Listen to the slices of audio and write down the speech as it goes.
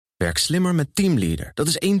Werk slimmer met Teamleader. Dat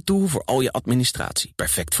is één tool voor al je administratie.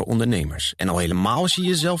 Perfect voor ondernemers. En al helemaal als je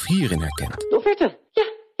jezelf hierin herkent. De offerte.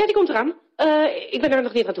 Ja, die komt eraan. Ik ben er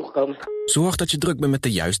nog niet aan toegekomen. Zorg dat je druk bent met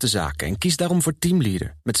de juiste zaken en kies daarom voor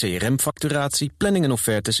Teamleader. Met CRM-facturatie, planning en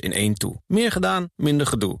offertes in één tool. Meer gedaan, minder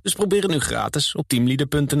gedoe. Dus probeer het nu gratis op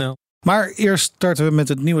teamleader.nl. Maar eerst starten we met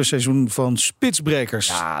het nieuwe seizoen van Spitsbrekers.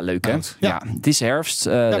 Ja, leuk hè? Goed. Ja, het is herfst.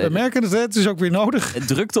 We merken het, hè? Het is ook weer nodig.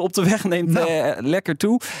 Drukte op de weg neemt lekker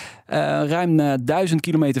toe. Ruim 1000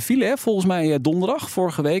 kilometer file, hè? Volgens mij donderdag,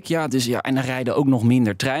 vorige week. Ja, dus ja, en er rijden ook nog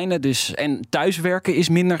minder treinen. Dus, en thuiswerken is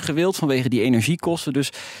minder gewild vanwege die energiekosten.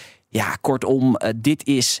 Dus ja, kortom, dit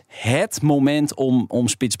is het moment om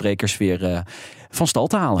Spitsbrekers weer van stal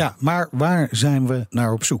te halen. Ja, maar waar zijn we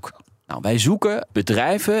naar op zoek? Nou, wij zoeken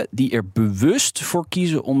bedrijven die er bewust voor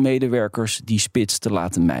kiezen om medewerkers die spits te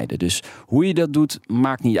laten mijden. Dus hoe je dat doet,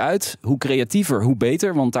 maakt niet uit. Hoe creatiever, hoe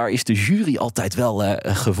beter. Want daar is de jury altijd wel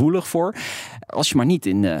gevoelig voor. Als je maar niet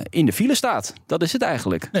in de file staat. Dat is het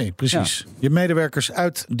eigenlijk. Nee, precies. Ja. Je medewerkers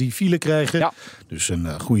uit die file krijgen. Ja. Dus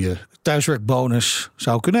een goede thuiswerkbonus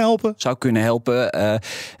zou kunnen helpen. Zou kunnen helpen.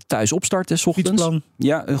 Thuis opstarten, 's ochtends. Fietsplan.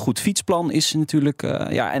 Ja, een goed fietsplan is natuurlijk...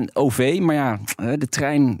 en OV, maar ja,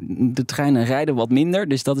 de treinen rijden wat minder.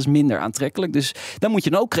 Dus dat is minder aantrekkelijk. Dus daar moet je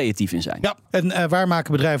dan ook creatief in zijn. Ja, en waar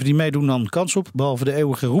maken bedrijven die meedoen dan kans op? Behalve de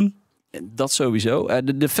eeuwige roem? Dat sowieso.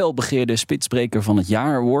 De felbegeerde Spitsbreker van het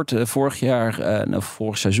jaar wordt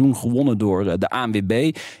vorig seizoen gewonnen door de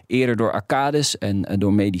ANWB. Eerder door Arcadis en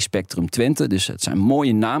door Medisch Spectrum Twente. Dus het zijn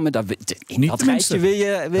mooie namen. In dat rijtje wil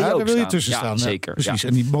je ook daar wil je staan. tussen staan. Ja, zeker. Precies. Ja.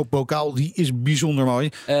 En die bokaal die is bijzonder mooi.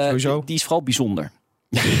 Sowieso. Die is vooral bijzonder.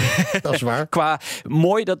 Dat is waar. Qua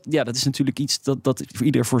mooi, dat is natuurlijk iets dat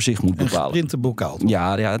ieder voor zich moet bepalen. Een geprinte bokaal.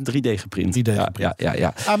 Ja, 3D geprint. 3D geprint.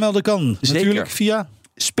 Ja. Aanmelden kan natuurlijk via...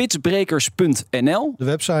 Spitsbrekers.nl. De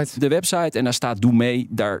website. En daar staat doe mee.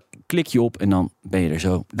 Daar klik je op en dan ben je er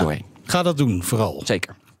zo doorheen. Ga dat doen, vooral.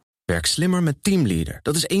 Zeker. Werk slimmer met Teamleader.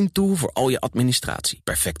 Dat is één tool voor al je administratie.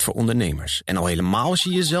 Perfect voor ondernemers. En al helemaal als je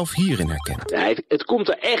jezelf hierin herkent. Ja, het komt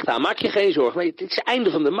er echt aan. Maak je geen zorgen. Maar het is het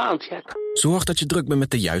einde van de maand. Ja. Zorg dat je druk bent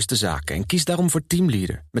met de juiste zaken en kies daarom voor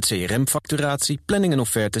Teamleader. Met CRM-facturatie, planning en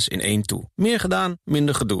offertes in één tool. Meer gedaan,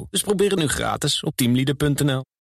 minder gedoe. Dus probeer het nu gratis op teamleader.nl.